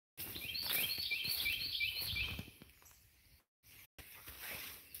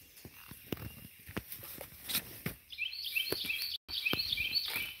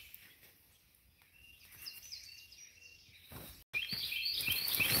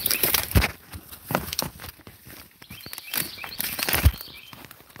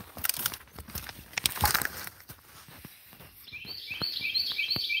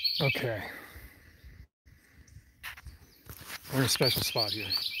Okay. We're in a special spot here.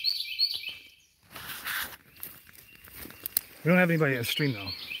 We don't have anybody in the stream though.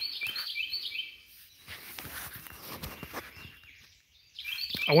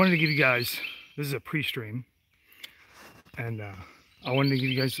 I wanted to give you guys, this is a pre-stream, and I wanted to give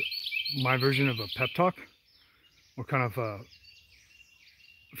you guys my version of a pep talk, or kind of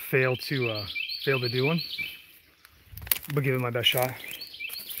fail to do one, but give it my best shot.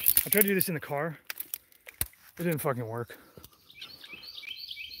 I tried to do this in the car. It didn't fucking work.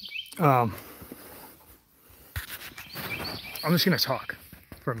 I'm just gonna talk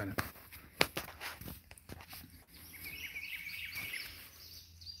for a minute.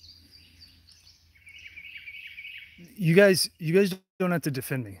 You guys don't have to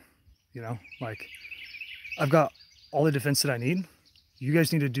defend me, you know? Like, I've got all the defense that I need. You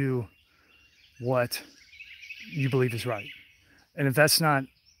guys need to do what you believe is right. And if that's not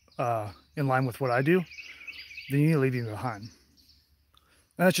in line with what I do, then you need to leave me behind. And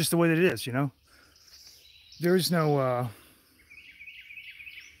that's just the way that it is, you know? There is no, I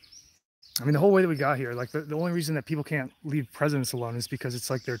mean, the whole way that we got here, like the only reason that people can't leave presidents alone is because it's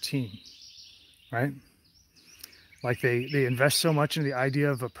like their team, right? Like they invest so much in the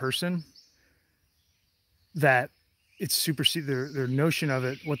idea of a person that it's supersede their notion of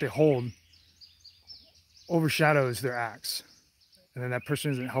it, what they hold overshadows their acts. And then that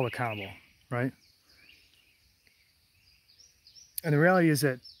person isn't held accountable, right? And the reality is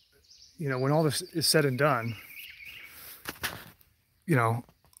that, you know, when all this is said and done, you know,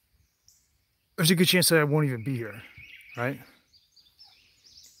 there's a good chance that I won't even be here, right?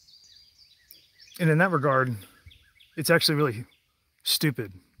 And in that regard, it's actually really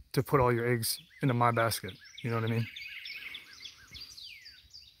stupid to put all your eggs into my basket. You know what I mean?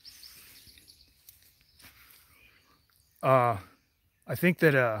 I think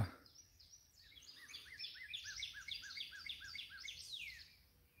that I'm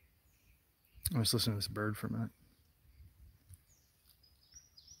just listening to this bird for a minute.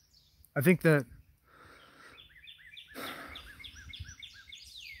 I think that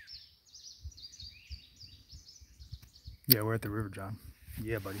yeah, we're at the river, John.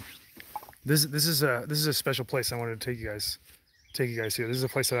 Yeah, buddy. This is a special place I wanted to take you guys here. This is a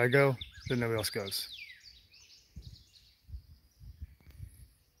place that I go that nobody else goes.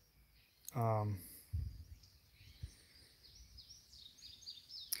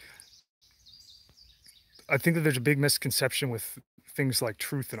 I think that there's a big misconception with things like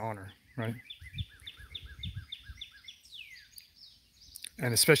truth and honor, right?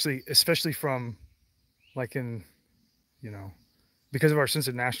 And especially from, like, in, you know, because of our sense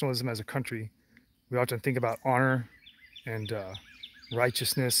of nationalism as a country, we often think about honor and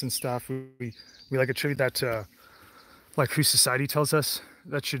righteousness and stuff. We like attribute that to like who society tells us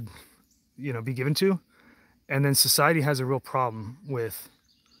that should, you know, be given to. And then society has a real problem with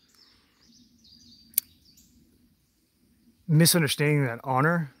misunderstanding that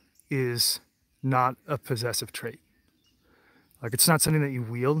honor is not a possessive trait. Like, it's not something that you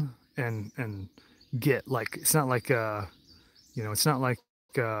wield and get. Like, it's not like you know, it's not like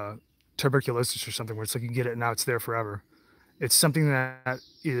tuberculosis or something where it's like you get it and now it's there forever. It's something that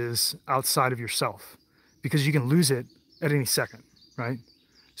is outside of yourself, because you can lose it at any second, right?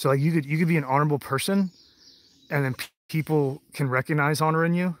 So like you could be an honorable person, and then people can recognize honor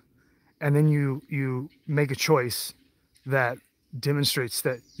in you, and then you make a choice that demonstrates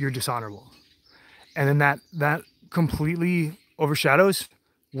that you're dishonorable, and then that completely overshadows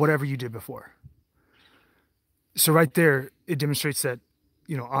whatever you did before. So right there, it demonstrates that,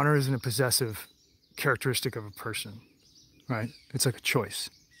 you know, honor isn't a possessive characteristic of a person, right? It's like a choice.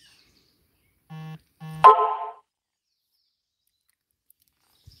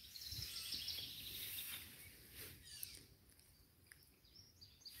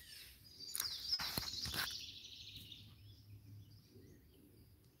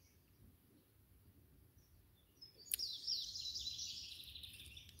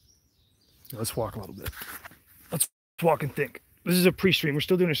 Let's walk a little bit. Let's walk and think. This is a pre-stream.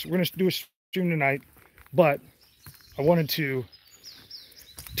 We're going to do a stream tonight, but I wanted to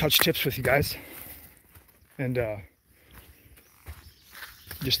touch tips with you guys and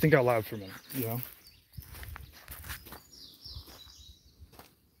just think out loud for a minute, you know?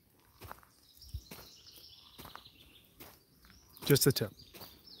 Just a tip.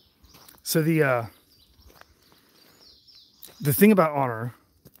 So the thing about honor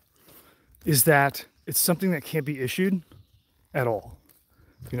is that it's something that can't be issued at all.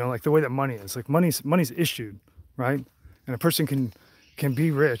 You know, like the way that money is. Like money's issued, right? And a person can be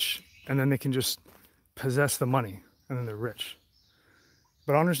rich, and then they can just possess the money, and then they're rich.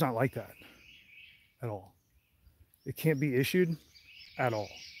 But honor's not like that at all. It can't be issued at all,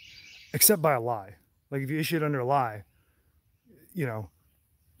 except by a lie. Like if you issue it under a lie, you know,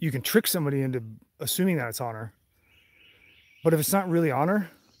 you can trick somebody into assuming that it's honor. But if it's not really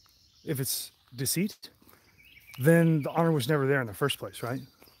honor, if it's deceit, then the honor was never there in the first place, right?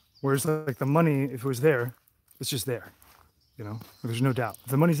 Whereas like the money, if it was there, it's just there, you know, there's no doubt.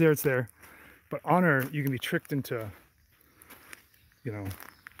 If the money's there, it's there. But honor, you can be tricked into, you know,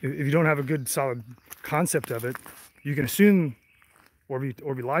 if you don't have a good solid concept of it, you can assume or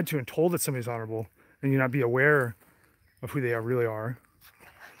be lied to and told that somebody's honorable and you not be aware of who they really are.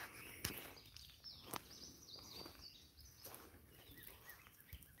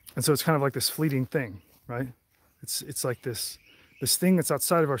 And so it's kind of like this fleeting thing, right? It's like this thing that's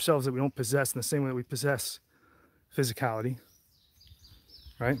outside of ourselves that we don't possess in the same way that we possess physicality,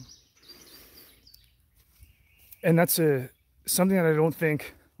 right? And that's something that I don't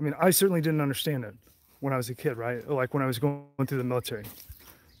think, I mean, I certainly didn't understand it when I was a kid, right? Like when I was going through the military.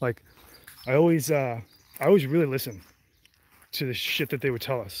 Like I always really listened to the shit that they would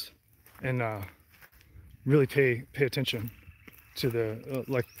tell us and really pay attention to the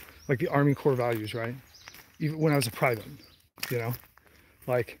like the Army core values, right? Even when I was a private, you know,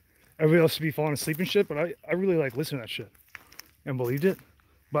 like everybody else would be falling asleep and shit, but I really like listened to that shit and believed it,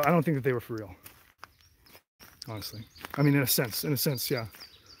 but I don't think that they were for real, honestly. I mean, in a sense, yeah,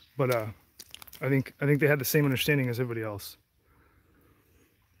 but I think they had the same understanding as everybody else.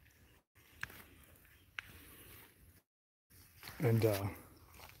 And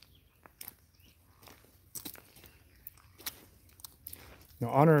no,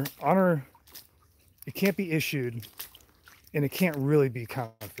 honor, it can't be issued, and it can't really be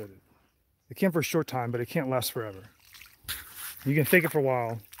counterfeited. It can for a short time, but it can't last forever. You can fake it for a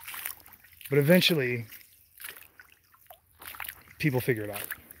while, but eventually people figure it out.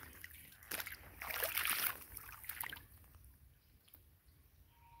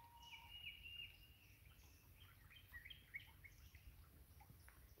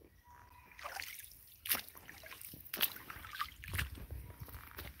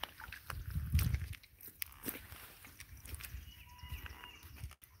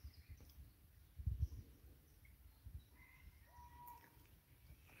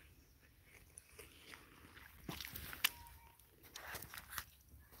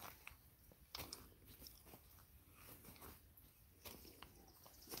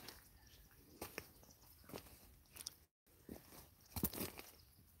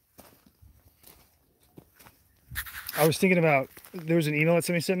 I was thinking about, there was an email that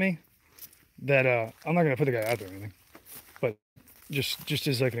somebody sent me that I'm not gonna put the guy out there or anything, but just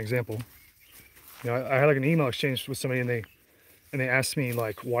as like an example, you know, I had like an email exchange with somebody and they asked me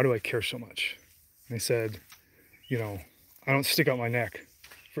like, why do I care so much? And they said, you know, I don't stick out my neck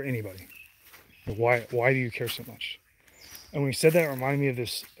for anybody. Why do you care so much? And when he said that, it reminded me of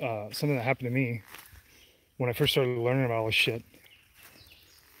this something that happened to me when I first started learning about all this shit.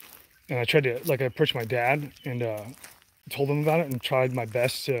 And I tried to, like, I approached my dad and told him about it and tried my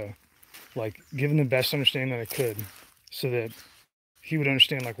best to, like, give him the best understanding that I could so that he would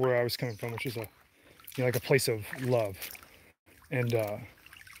understand, like, where I was coming from, which is a, you know, like a place of love. And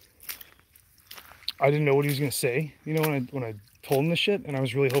I didn't know what he was going to say, you know, when I told him this shit. And I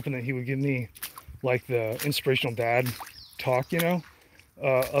was really hoping that he would give me, like, the inspirational dad talk, you know,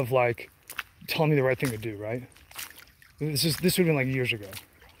 of, like, telling me the right thing to do, right? This would have been, like, years ago.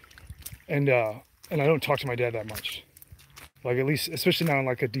 And I don't talk to my dad that much, like, at least, especially not on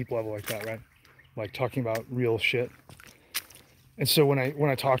like a deep level like that, right? Like talking about real shit. And so when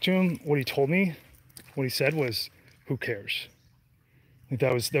I talked to him, what he told me, what he said was, "Who cares?" Like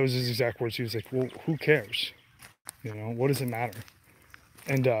that was his exact words. He was like, "Well, who cares? You know, what does it matter?"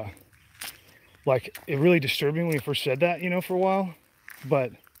 And like it really disturbed me when he first said that, you know, for a while.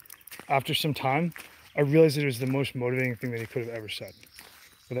 But after some time, I realized that it was the most motivating thing that he could have ever said,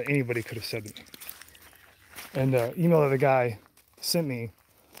 or that anybody could have said to me. And the email that the guy sent me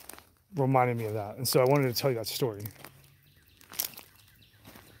reminded me of that. And so I wanted to tell you that story.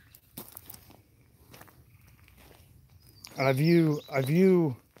 And I view,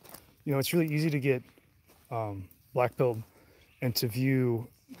 you know, it's really easy to get black-pilled and to view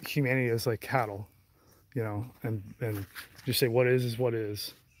humanity as like cattle, you know, and just say what is what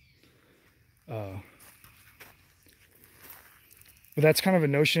is. But that's kind of a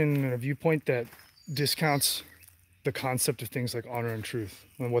notion and a viewpoint that discounts the concept of things like honor and truth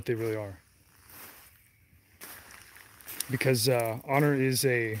and what they really are. Because honor is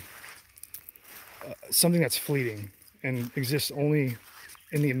something that's fleeting and exists only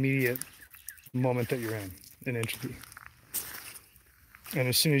in the immediate moment that you're in entropy. And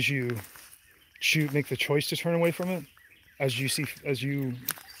as soon as you make the choice to turn away from it, as you see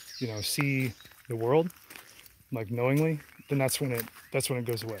the world, like knowingly, then that's when it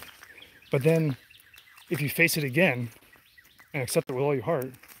goes away. But then if you face it again and accept it with all your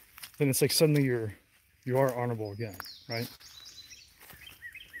heart, then it's like suddenly you are honorable again, right?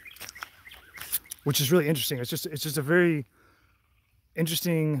 Which is really interesting. It's just a very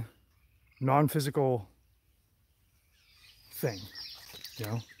interesting non-physical thing, you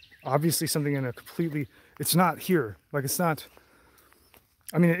know. Obviously something in a completely, it's not here, like it's not,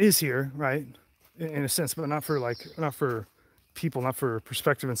 I mean it is here, right, in a sense, but not for people, not for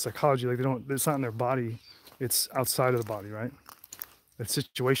perspective and psychology. Like it's not in their body, it's outside of the body, right? It's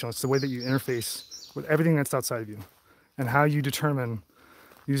situational. It's the way that you interface with everything that's outside of you, and how you determine,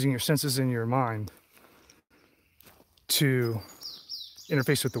 using your senses in your mind, to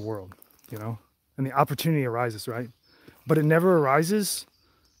interface with the world, you know. And the opportunity arises, right? But it never arises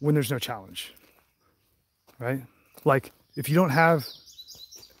when there's no challenge, right? Like if you don't have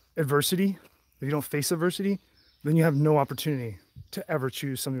adversity, if you don't face adversity, then you have no opportunity to ever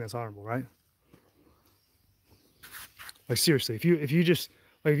choose something that's honorable, right? Like seriously, if you just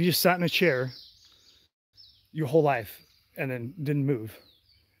sat in a chair your whole life and then didn't move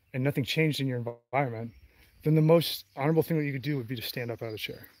and nothing changed in your environment, then the most honorable thing that you could do would be to stand up out of the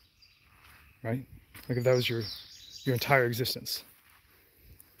chair, right? Like if that was your entire existence.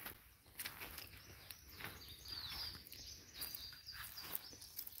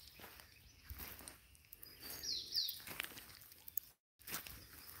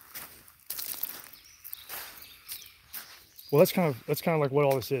 Well, that's kind of like what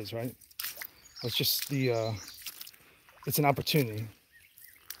all this is, right? It's just it's an opportunity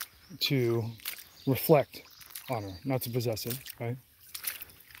to reflect honor, not to possess it, right?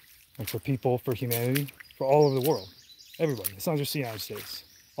 Like for people, for humanity, for all over the world, everybody. It's not just the United States.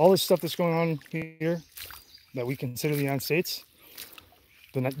 All this stuff that's going on here that we consider the United States,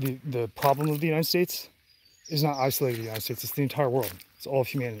 the problem of the United States is not isolated to the United States. It's the entire world. It's all of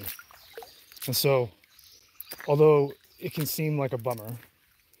humanity. And so, although it can seem like a bummer,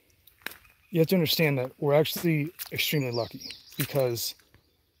 you have to understand that we're actually extremely lucky, because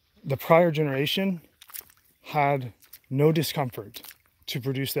the prior generation had no discomfort to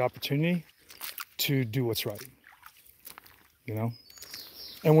produce the opportunity to do what's right, you know?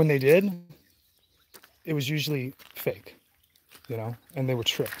 And when they did, it was usually fake, you know, and they were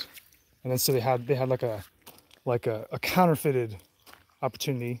tricked. And then so they had like a counterfeited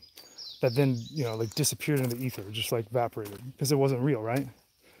opportunity that then, you know, like disappeared into the ether, just like evaporated, because it wasn't real, right?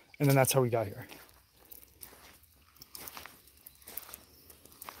 And then that's how we got here.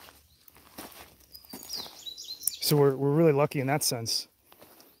 So we're really lucky in that sense,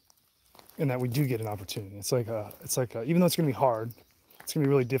 in that we do get an opportunity. It's like even though it's going to be hard, it's going to be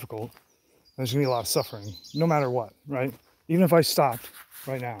really difficult, and there's going to be a lot of suffering, no matter what, right? Even if I stopped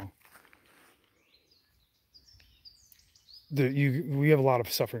right now, we have a lot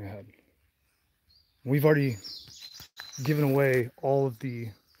of suffering ahead. We've already given away all of the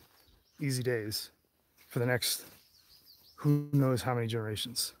easy days for the next who knows how many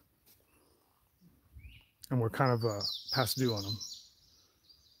generations, and we're kind of past due on them.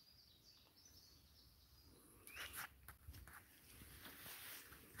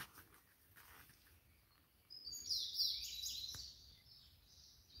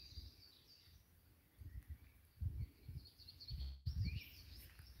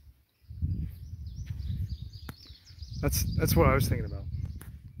 That's what I was thinking about.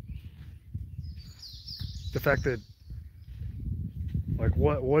 The fact that, like,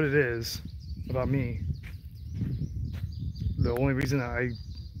 what it is about me, the only reason that I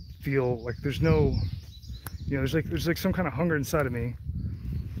feel like there's no, you know, there's like some kind of hunger inside of me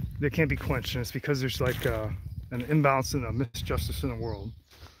that can't be quenched, and it's because there's like an imbalance and a misjustice in the world.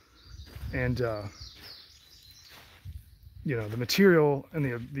 And you know, the material and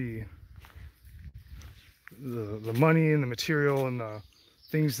the money and the material and the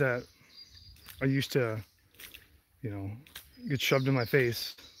things that I used to, you know, get shoved in my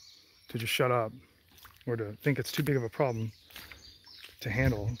face to just shut up, or to think it's too big of a problem to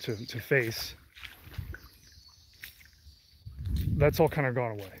handle, to face, that's all kind of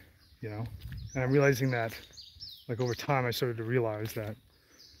gone away, you know? And I'm realizing that, like, over time I started to realize that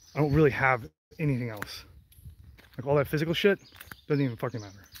I don't really have anything else. Like, all that physical shit doesn't even fucking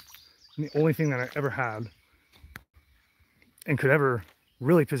matter. And the only thing that I ever had and could ever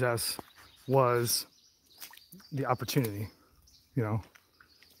really possess was the opportunity, you know,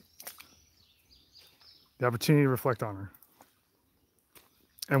 the opportunity to reflect on her,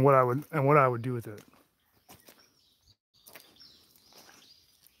 and what I would do with it.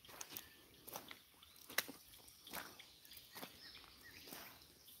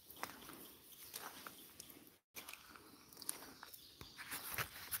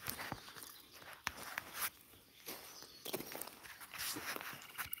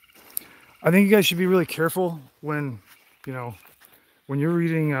 I think you guys should be really careful when, you know, when you're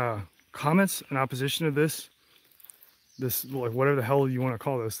reading comments in opposition to this, like whatever the hell you want to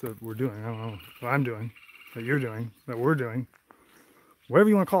call this that we're doing. I don't know what I'm doing, that you're doing, that we're doing, whatever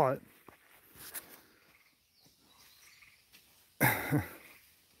you want to call it.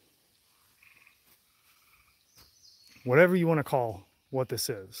 Whatever you want to call what this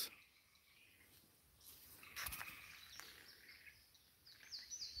is.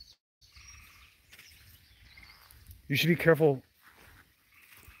 You should be careful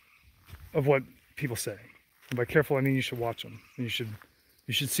of what people say. And by careful, I mean you should watch them. And you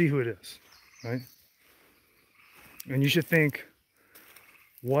should see who it is, right? And you should think,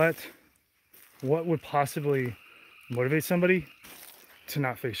 what would possibly motivate somebody to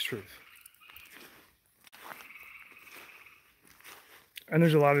not face truth? And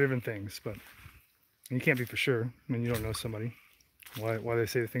there's a lot of different things, but you can't be for sure. I mean, you don't know somebody, why they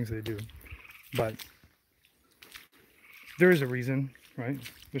say the things they do. But there is a reason, right?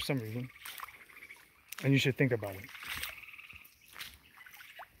 There's some reason. And you should think about it.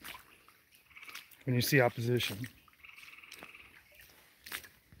 When you see opposition.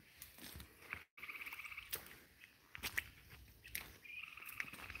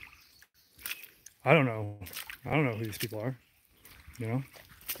 I don't know who these people are, you know?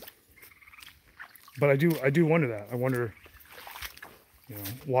 But I do wonder that. I wonder, you know,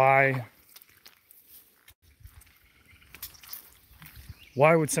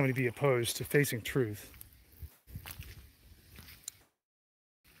 why would somebody be opposed to facing truth?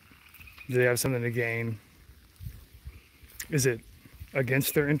 Do they have something to gain? Is it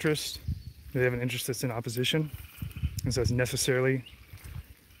against their interest? Do they have an interest that's in opposition? And so it's necessarily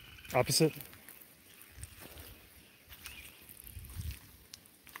opposite?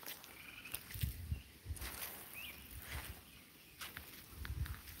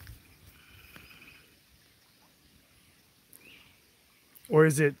 Or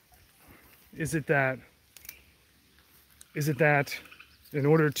is it that in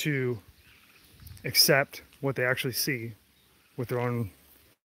order to accept what they actually see with their own,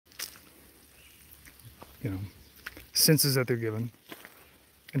 you know, senses that they're given,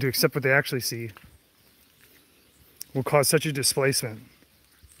 and to accept what they actually see will cause such a displacement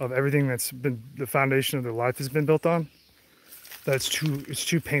of everything that's been the foundation of their life has been built on, that it's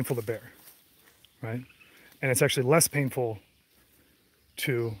too painful to bear, right? And it's actually less painful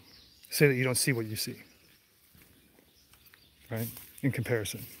to say that you don't see what you see, right? In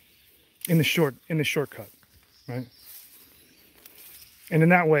comparison, in the shortcut, right? And in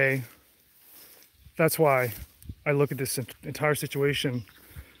that way, that's why I look at this entire situation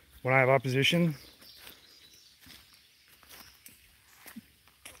when I have opposition.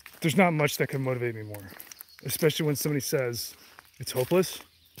 There's not much that can motivate me more, especially when somebody says it's hopeless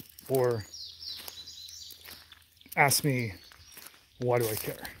or asks me, why do I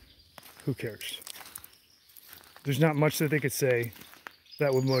care? Who cares? There's not much that they could say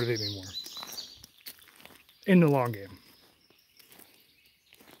that would motivate me more in the long game.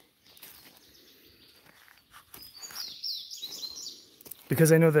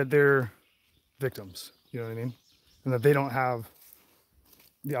 Because I know that they're victims, you know what I mean? And that they don't have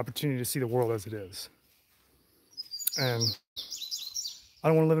the opportunity to see the world as it is. And I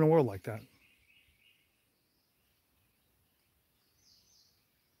don't want to live in a world like that.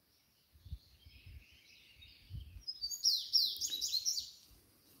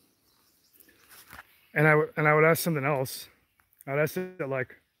 And I would ask something else. I would ask that,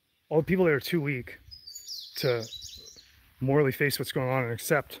 like, all the people that are too weak to morally face what's going on and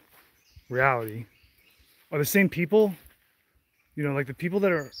accept reality are the same people, you know, like the people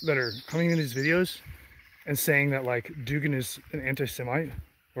that are coming in these videos and saying that, like, Dugan is an anti-Semite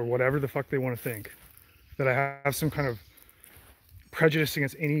or whatever the fuck they want to think, that I have some kind of prejudice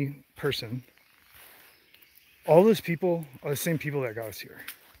against any person. All those people are the same people that got us here.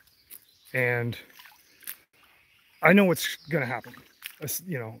 And I know what's going to happen,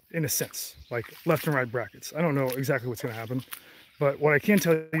 you know, in a sense, like left and right brackets. I don't know exactly what's going to happen, but what I can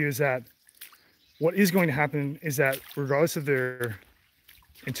tell you is that what is going to happen is that regardless of their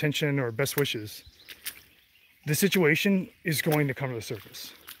intention or best wishes, the situation is going to come to the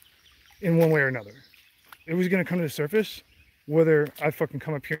surface in one way or another. It was going to come to the surface whether I fucking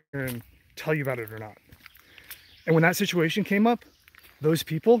come up here and tell you about it or not. And when that situation came up, those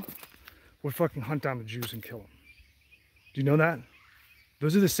people would fucking hunt down the Jews and kill them. Do you know that?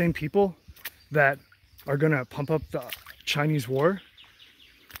 Those are the same people that are gonna pump up the Chinese war,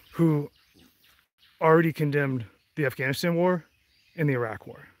 who already condemned the Afghanistan war and the Iraq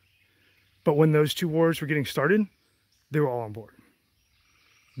war. But when those two wars were getting started, they were all on board.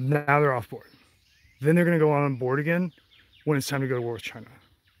 Now they're off board. Then they're going to go on board again when it's time to go to war with China.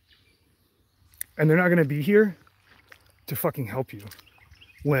 And they're not going to be here to fucking help you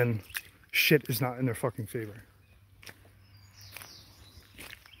when shit is not in their fucking favor.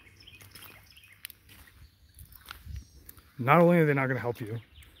 Not only are they not going to help you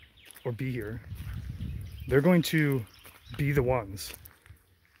or be here, they're going to be the ones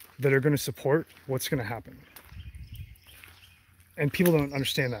that are going to support what's going to happen. And people don't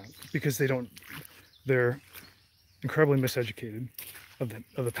understand that because they're incredibly miseducated of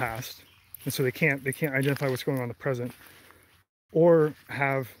the past. And so they can't identify what's going on in the present or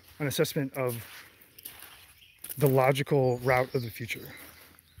have an assessment of the logical route of the future.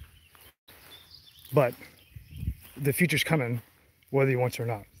 But the future's coming, whether you want to or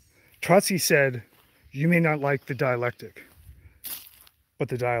not. Trotsky said, you may not like the dialectic, but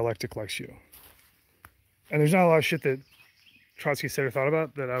the dialectic likes you. And there's not a lot of shit that Trotsky said or thought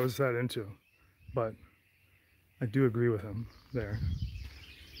about that I was that into, but I do agree with him there.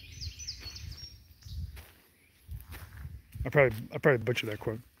 I probably butchered that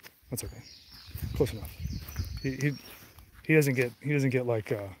quote. That's okay. Close enough. He doesn't get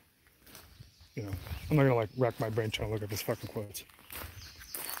like you know, I'm not gonna like rack my brain trying to look up his fucking quotes.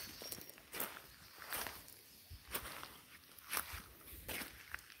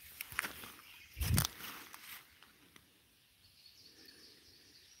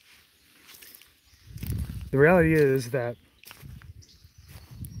 The reality is that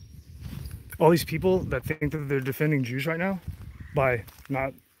all these people that think that they're defending Jews right now by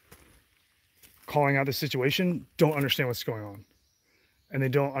not calling out the situation don't understand what's going on. And they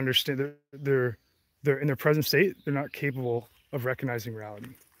don't understand they're in their present state, they're not capable of recognizing reality.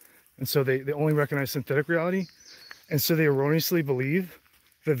 And so they only recognize synthetic reality. And so they erroneously believe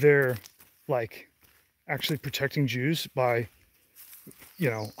that they're like actually protecting Jews by, you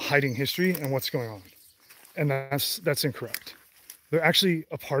know, hiding history and what's going on. And that's incorrect. They're actually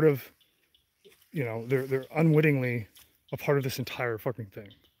a part of, you know, they're unwittingly a part of this entire fucking thing.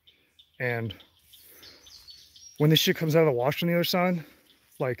 And when this shit comes out of the wash on the other side,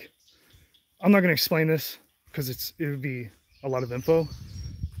 like, I'm not going to explain this because it would be a lot of info,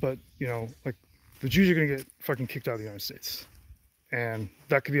 but you know, like the Jews are going to get fucking kicked out of the United States, and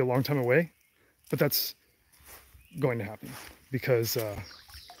that could be a long time away, but that's going to happen because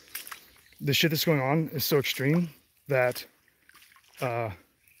the shit that's going on is so extreme that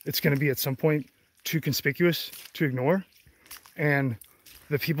it's going to be at some point too conspicuous to ignore. And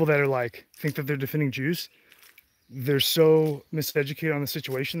the people that are like think that they're defending Jews, they're so miseducated on the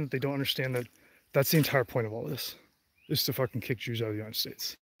situation that they don't understand that that's the entire point of all this, is to fucking kick Jews out of the United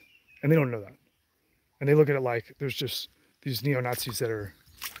States. And they don't know that. And they look at it like there's just these neo-Nazis that are,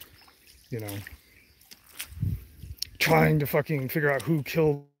 you know, trying to fucking figure out who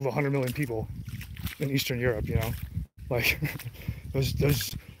killed 100 million people in Eastern Europe, you know, like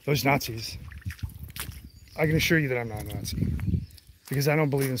those Nazis. I can assure you that I'm not a Nazi because I don't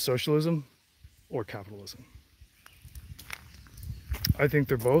believe in socialism or capitalism. I think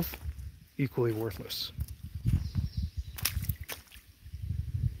they're both equally worthless.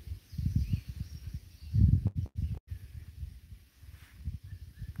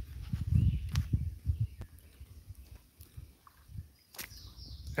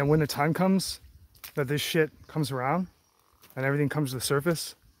 And when the time comes that this shit comes around and everything comes to the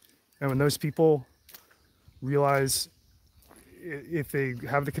surface, and when those people realize, if they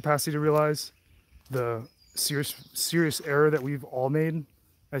have the capacity to realize the serious error that we've all made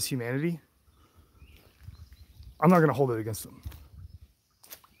as humanity, I'm not going to hold it against them,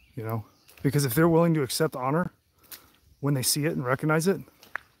 you know, because if they're willing to accept honor when they see it and recognize it,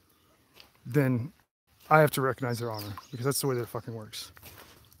 then I have to recognize their honor because that's the way that it fucking works.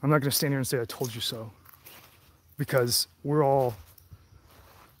 I'm not going to stand here and say I told you so, because we're all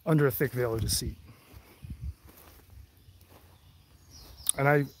under a thick veil of deceit. And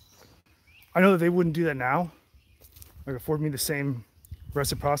I know that they wouldn't do that now, like afford me the same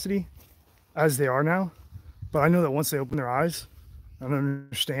reciprocity as they are now. But I know that once they open their eyes and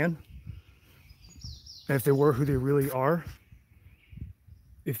understand, and if they were who they really are,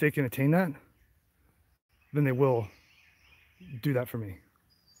 if they can attain that, then they will do that for me.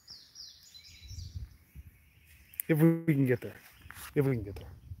 If we can get there. If we can get there.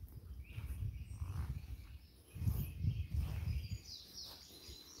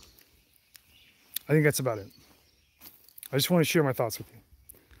 I think that's about it. I just want to share my thoughts with you.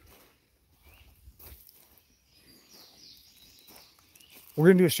 We're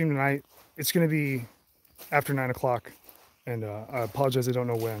going to do a stream tonight. It's going to be after 9 o'clock. And I apologize, I don't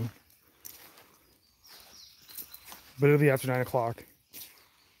know when. But it'll be after 9 o'clock.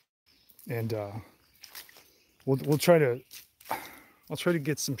 and we'll try to. I'll try to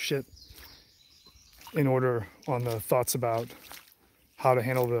get some shit in order on the thoughts about how to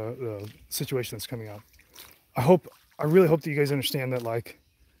handle the situation that's coming up. I really hope that you guys understand that, like,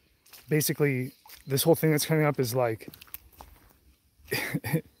 basically this whole thing that's coming up is like,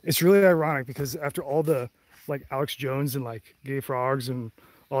 it's really ironic because after all the like Alex Jones and like Gay Frogs and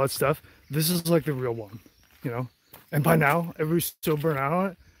all that stuff, this is like the real one, you know? And by now, everybody's so burnt out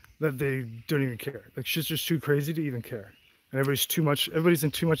on it that they don't even care. Like, shit's just too crazy to even care. And everybody's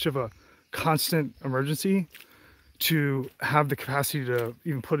in too much of a constant emergency to have the capacity to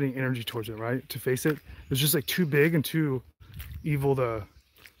even put any energy towards it, right? To face it. It's just like too big and too evil to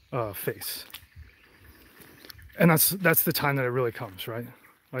face. And that's the time that it really comes, right?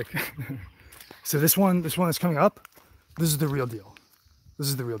 Like, so this one that's coming up, this is the real deal. This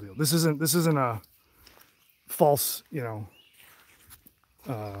is the real deal. This isn't a false, you know,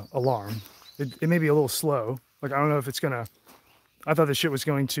 alarm. It may be a little slow. Like, I don't know if it's gonna, I thought this shit was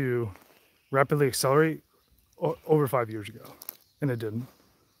going to rapidly accelerate over 5 years ago, and it didn't.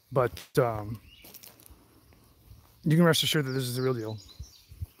 But you can rest assured that this is the real deal.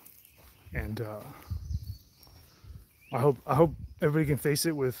 And I hope everybody can face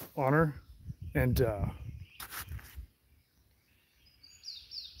it with honor and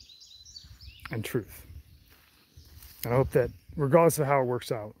truth. And I hope that regardless of how it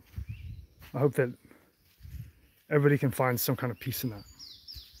works out, I hope that everybody can find some kind of peace in that.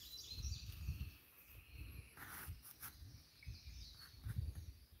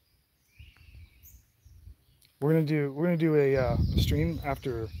 We're gonna do a stream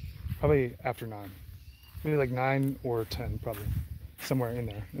probably after 9, maybe like 9 or 10, probably somewhere in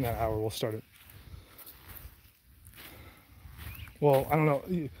there in that hour. We'll start it. Well, I don't know.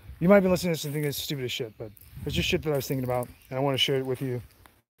 You might be listening to this and think it's stupid as shit, but it's just shit that I was thinking about, and I want to share it with you.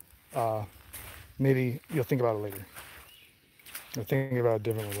 Maybe you'll think about it later, or think about it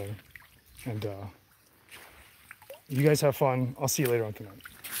differently later. And you guys have fun. I'll see you later on tonight.